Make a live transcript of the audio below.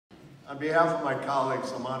On behalf of my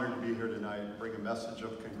colleagues, I'm honored to be here tonight and bring a message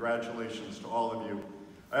of congratulations to all of you.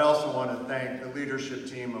 I also want to thank the leadership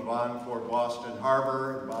team of Encore Boston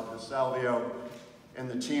Harbor, and Bob DeSalvio, and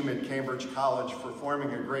the team at Cambridge College for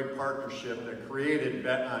forming a great partnership that created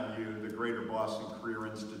Bet on You, the Greater Boston Career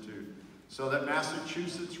Institute, so that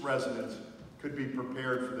Massachusetts residents could be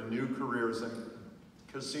prepared for the new careers that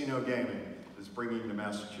casino gaming is bringing to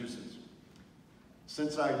Massachusetts.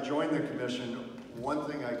 Since I joined the commission, one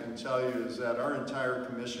thing I can tell you is that our entire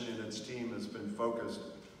commission and its team has been focused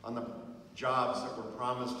on the jobs that were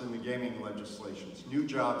promised in the gaming legislations, new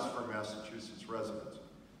jobs for Massachusetts residents.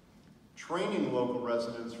 Training local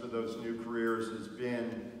residents for those new careers has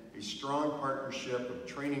been a strong partnership of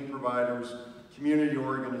training providers, community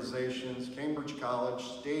organizations, Cambridge College,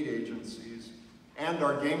 state agencies, and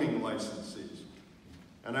our gaming licensees.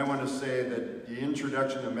 And I want to say that the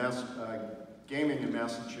introduction of gaming in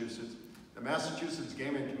Massachusetts, the Massachusetts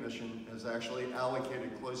Gaming Commission has actually allocated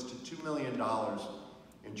close to $2 million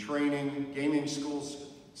in training, gaming schools,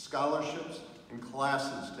 scholarships, and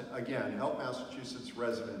classes to, again, help Massachusetts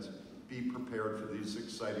residents be prepared for these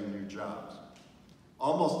exciting new jobs.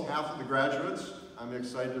 Almost half of the graduates, I'm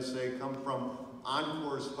excited to say, come from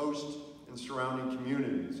Encore's host and surrounding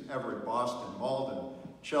communities: Everett, Boston, Malden,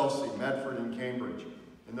 Chelsea, Medford, and Cambridge.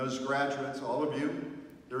 And those graduates, all of you,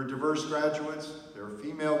 there are diverse graduates, there are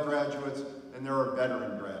female graduates, and there are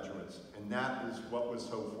veteran graduates. And that is what was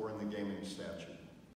hoped for in the gaming statute.